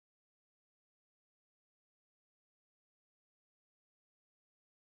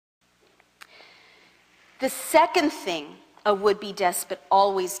The second thing a would-be despot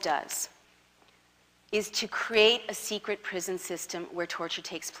always does is to create a secret prison system where torture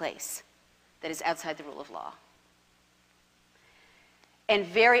takes place that is outside the rule of law. And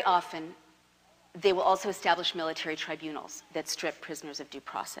very often, they will also establish military tribunals that strip prisoners of due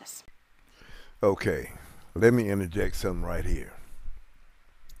process. Okay, let me interject something right here.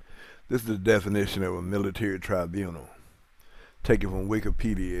 This is the definition of a military tribunal. Taken from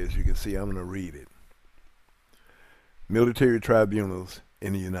Wikipedia, as you can see. I'm going to read it. Military tribunals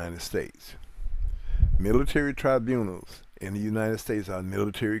in the United States. Military tribunals in the United States are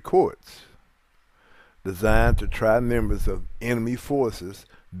military courts designed to try members of enemy forces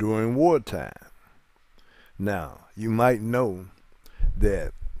during wartime. Now, you might know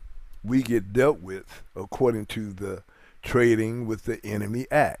that we get dealt with according to the Trading with the Enemy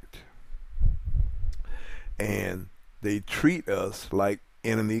Act. And they treat us like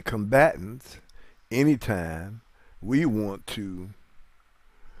enemy combatants anytime we want to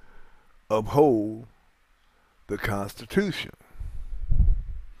uphold the Constitution.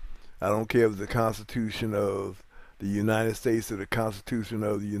 I don't care if it's the Constitution of the United States or the Constitution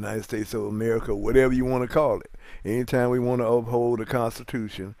of the United States of America, whatever you want to call it. Anytime we want to uphold the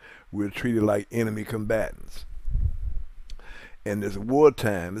Constitution, we're treated like enemy combatants. And this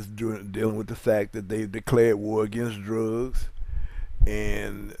wartime is dealing with the fact that they've declared war against drugs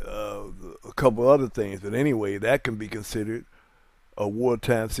and a couple other things. But anyway, that can be considered a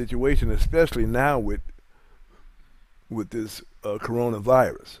wartime situation, especially now with this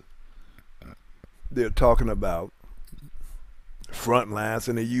coronavirus. They're talking about front lines,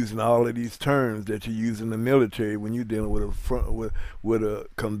 and they're using all of these terms that you use in the military when you're dealing with a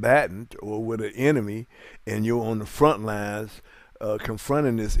combatant or with an enemy, and you're on the front lines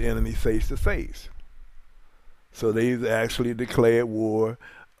confronting this enemy face to face. So they've actually declared war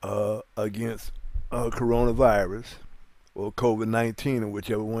against coronavirus or COVID-19, or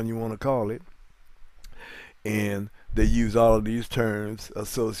whichever one you want to call it. And they use all of these terms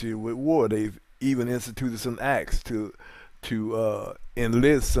associated with war. They've even instituted some acts to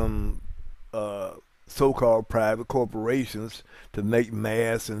enlist some so-called private corporations to make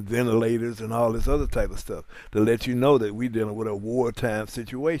masks and ventilators and all this other type of stuff to let you know that we're dealing with a wartime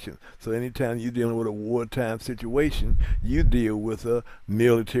situation. So anytime you're dealing with a wartime situation, you deal with a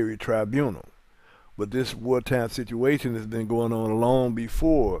military tribunal. But this wartime situation has been going on long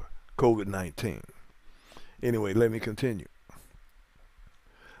before COVID-19. Anyway, let me continue.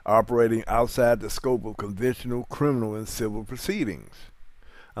 Operating outside the scope of conventional criminal and civil proceedings.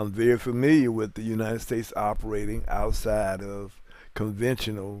 I'm very familiar with the United States operating outside of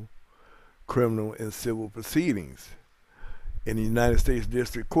conventional criminal and civil proceedings. In the United States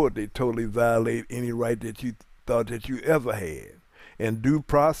District Court, they totally violate any right that you thought that you ever had. And due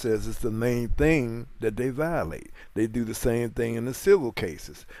process is the main thing that they violate. They do the same thing in the civil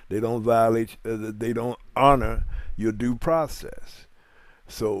cases. They don't violate, they don't honor your due process.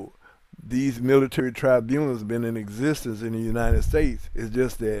 So these military tribunals have been in existence in the United States. It's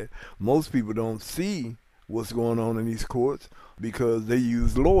just that most people don't see what's going on in these courts because they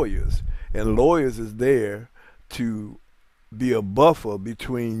use lawyers. And lawyers is there to be a buffer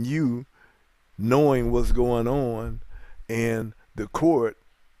between you knowing what's going on and the court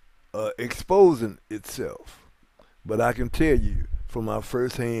exposing itself. But I can tell you from my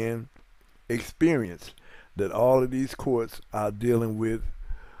firsthand experience that all of these courts are dealing with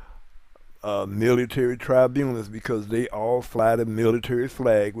military tribunals because they all fly the military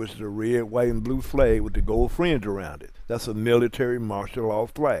flag, which is a red, white, and blue flag with the gold fringe around it. That's a military martial law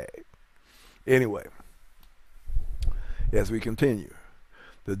flag. Anyway, as we continue,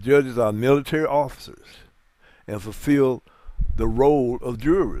 the judges are military officers and fulfill the role of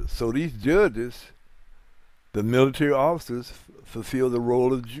jurors. So these judges, the military officers, fulfill the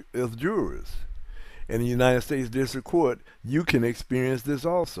role of jurors. In the United States District Court, you can experience this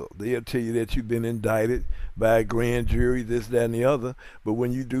also. They'll tell you that you've been indicted by a grand jury, this, that, and the other. But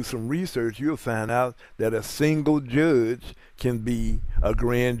when you do some research, you'll find out that a single judge can be a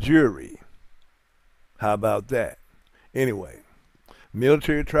grand jury. How about that? Anyway,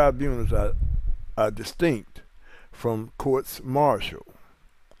 military tribunals are distinct from courts martial.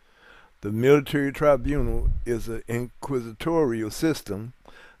 The military tribunal is an inquisitorial system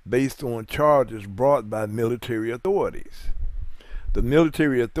based on charges brought by military authorities. The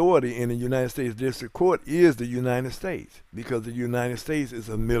military authority in the United States District Court is the United States because the United States is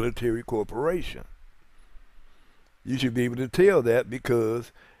a military corporation. You should be able to tell that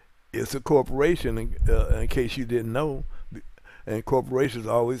because it's a corporation, in case you didn't know, and corporations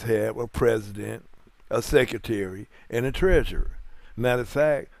always have a president, a secretary, and a treasurer. Matter of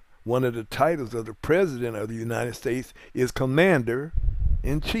fact, one of the titles of the President of the United States is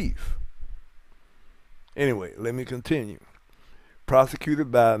Commander-in-Chief. Anyway, let me continue.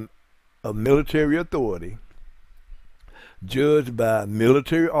 Prosecuted by a military authority, judged by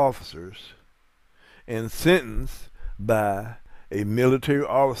military officers, and sentenced by a military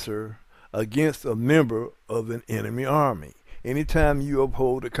officer against a member of an enemy army. Anytime you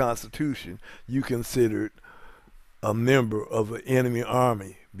uphold the Constitution, you considered a member of an enemy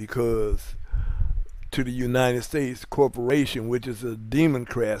army, because to the United States corporation, which is a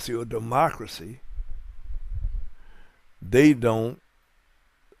democracy or democracy, they don't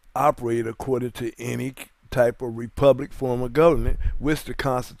operate according to any type of republic form of government, which the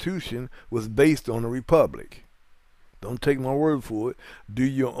Constitution was based on a republic. Don't take my word for it. Do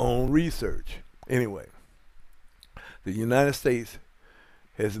your own research. Anyway, the United States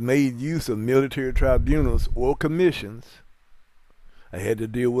has made use of military tribunals or commissions. I had to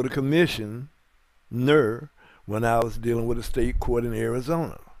deal with a commissioner when I was dealing with a state court in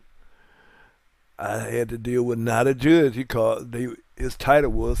Arizona. I had to deal with not a judge. His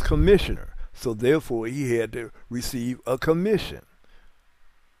title was commissioner. So therefore, he had to receive a commission,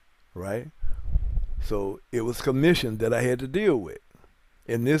 right? So it was commission that I had to deal with.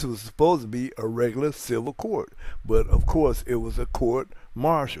 And this was supposed to be a regular civil court. But of course, it was a court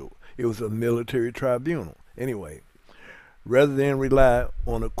martial. It was a military tribunal. Anyway, rather than rely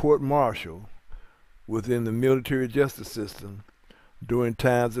on a court martial within the military justice system during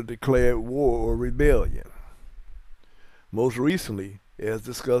times of declared war or rebellion. Most recently, as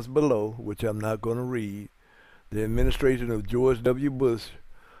discussed below, which I'm not going to read, the administration of George W. Bush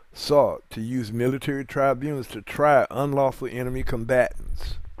sought to use military tribunals to try unlawful enemy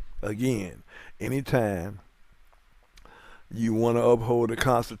combatants. Again, anytime you want to uphold the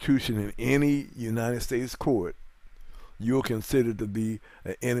Constitution in any United States court, you're considered to be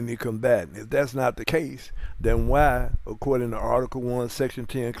an enemy combatant. If that's not the case, then why, according to Article 1, Section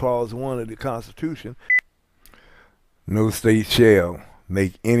 10, Clause 1 of the Constitution, no state shall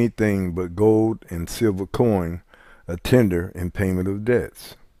make anything but gold and silver coin a tender in payment of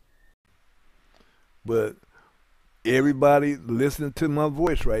debts. But everybody listening to my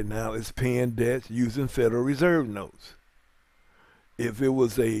voice right now is paying debts using Federal Reserve notes. If it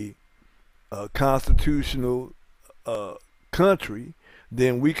was a constitutional country,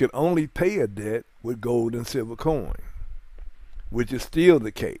 then we could only pay a debt with gold and silver coin, which is still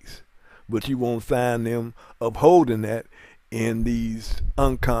the case. But you won't find them upholding that in these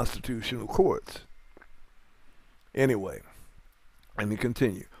unconstitutional courts. Anyway, let me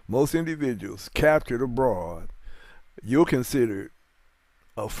continue. Most individuals captured abroad, you're considered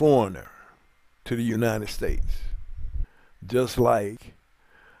a foreigner to the United States. Just like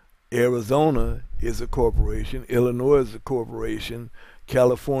Arizona is a corporation, Illinois is a corporation,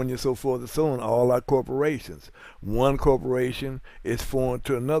 California, so forth and so on, all are corporations. One corporation is foreign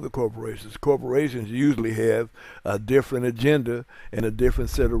to another corporation. Corporations usually have a different agenda and a different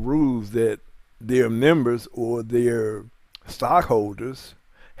set of rules that their members or their stockholders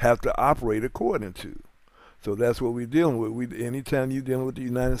have to operate according to. So that's what we're dealing with. Anytime you're dealing with the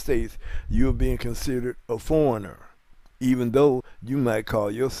United States, you're being considered a foreigner, even though you might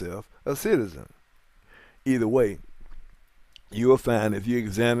call yourself a citizen. Either way, you will find, if you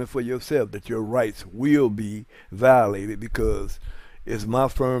examine for yourself, that your rights will be violated, because it's my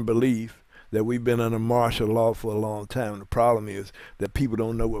firm belief that we've been under martial law for a long time. The problem is that people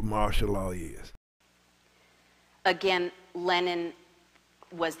don't know what martial law is. Again, Lenin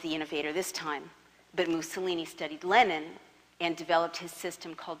was the innovator this time, but Mussolini studied Lenin and developed his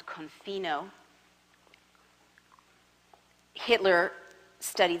system called Confino. Hitler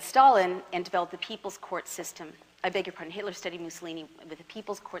studied Stalin and developed the People's Court system. I beg your pardon, Hitler studied Mussolini with the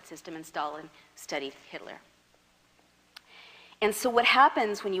People's Court system, and Stalin studied Hitler. And so what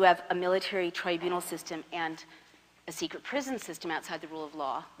happens when you have a military tribunal system and a secret prison system outside the rule of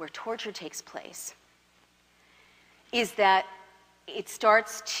law, where torture takes place, is that it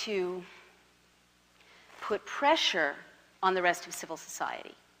starts to put pressure on the rest of civil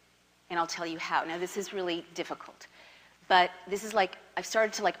society. And I'll tell you how. Now, this is really difficult. But this is like, I've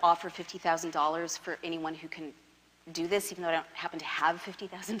started to offer $50,000 for anyone who can do this, even though I don't happen to have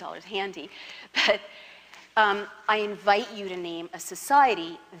 $50,000 handy. But I invite you to name a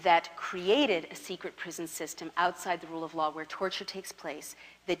society that created a secret prison system outside the rule of law where torture takes place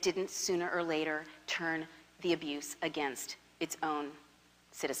that didn't sooner or later turn the abuse against its own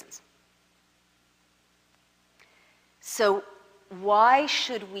citizens. So why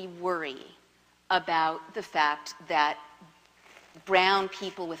should we worry about the fact that brown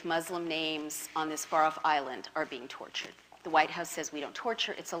people with Muslim names on this far-off island are being tortured? The White House says we don't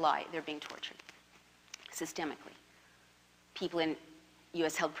torture. It's a lie. They're being tortured systemically. People in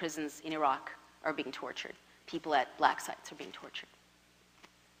US-held prisons in Iraq are being tortured. People at black sites are being tortured.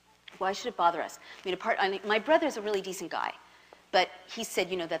 Why should it bother us? I mean, my brother's a really decent guy, but he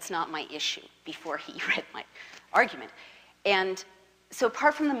said, you know, that's not my issue before he read my argument. And so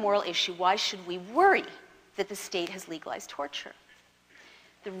apart from the moral issue, why should we worry that the state has legalized torture?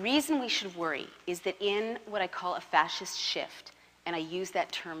 The reason we should worry is that in what I call a fascist shift, and I use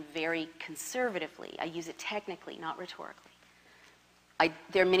that term very conservatively, I use it technically, not rhetorically.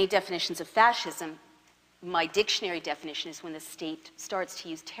 There are many definitions of fascism. My dictionary definition is when the state starts to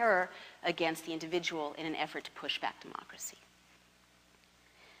use terror against the individual in an effort to push back democracy.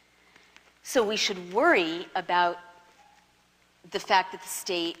 So we should worry about the fact that the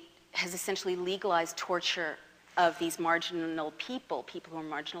state has essentially legalized torture of these marginal people, people who are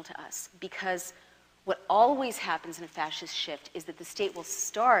marginal to us, because what always happens in a fascist shift is that the state will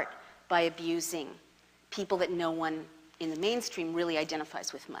start by abusing people that no one in the mainstream really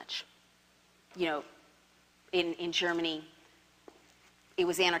identifies with much. You know, in Germany, it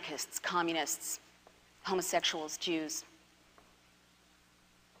was anarchists, communists, homosexuals, Jews,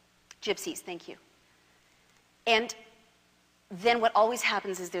 gypsies, thank you. And then what always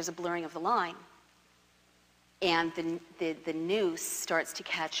happens is there's a blurring of the line, and the noose starts to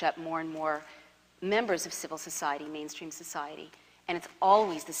catch up more and more members of civil society, mainstream society, and it's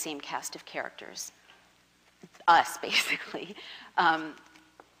always the same cast of characters. Us, basically.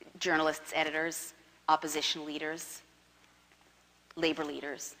 Journalists, editors, opposition leaders, labor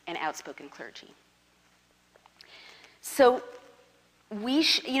leaders, and outspoken clergy. So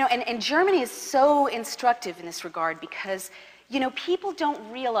and Germany is so instructive in this regard because, you know, people don't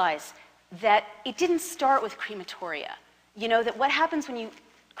realize that it didn't start with crematoria. You know, that what happens when you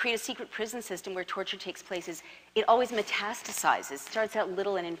create a secret prison system where torture takes place is it always metastasizes. It starts out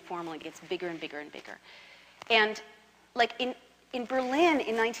little and informal and gets bigger and bigger and bigger. And like in Berlin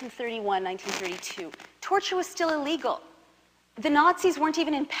in 1931, 1932, torture was still illegal. The Nazis weren't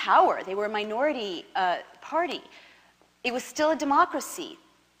even in power. They were a minority party. It was still a democracy.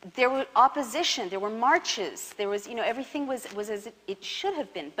 There were opposition, there were marches, there was, you know, everything was as it should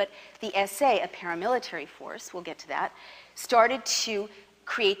have been. But the SA, a paramilitary force, we'll get to that, started to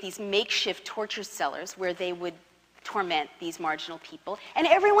create these makeshift torture cellars where they would torment these marginal people, and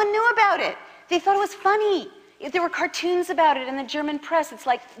everyone knew about it. They thought it was funny. There were cartoons about it in the German press. It's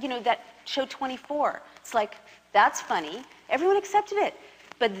like, you know, that show 24. It's like, that's funny. Everyone accepted it.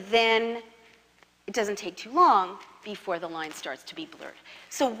 But then it doesn't take too long before the line starts to be blurred.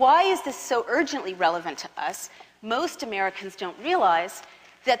 So why is this so urgently relevant to us? Most Americans don't realize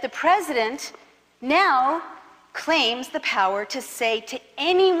that the president now claims the power to say to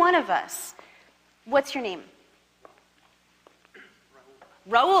any one of us, what's your name?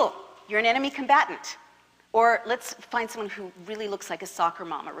 Raul, you're an enemy combatant. Or let's find someone who really looks like a soccer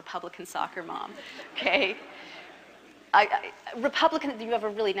mom, a Republican soccer mom, okay? Republican, you have a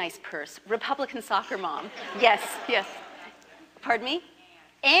really nice purse. Republican soccer mom. Yes, yes. Pardon me?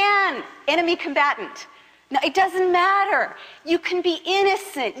 Anne, enemy combatant. No, it doesn't matter. You can be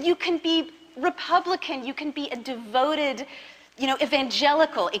innocent. You can be Republican. You can be a devoted, you know,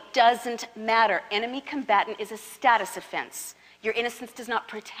 evangelical. It doesn't matter. Enemy combatant is a status offense. Your innocence does not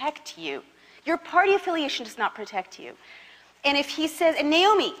protect you. Your party affiliation does not protect you. And if he says, and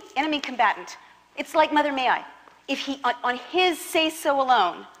Naomi, enemy combatant, it's like Mother May I. If he, on his say-so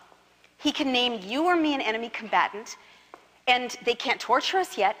alone, he can name you or me an enemy combatant, and they can't torture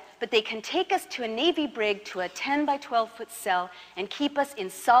us yet, but they can take us to a Navy brig, to a 10 by 12-foot cell, and keep us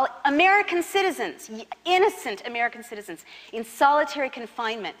in American citizens, innocent American citizens, in solitary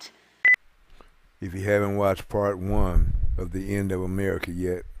confinement. If you haven't watched part 1 of The End of America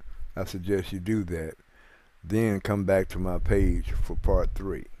yet, I suggest you do that. Then come back to my page for part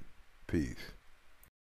 3. Peace.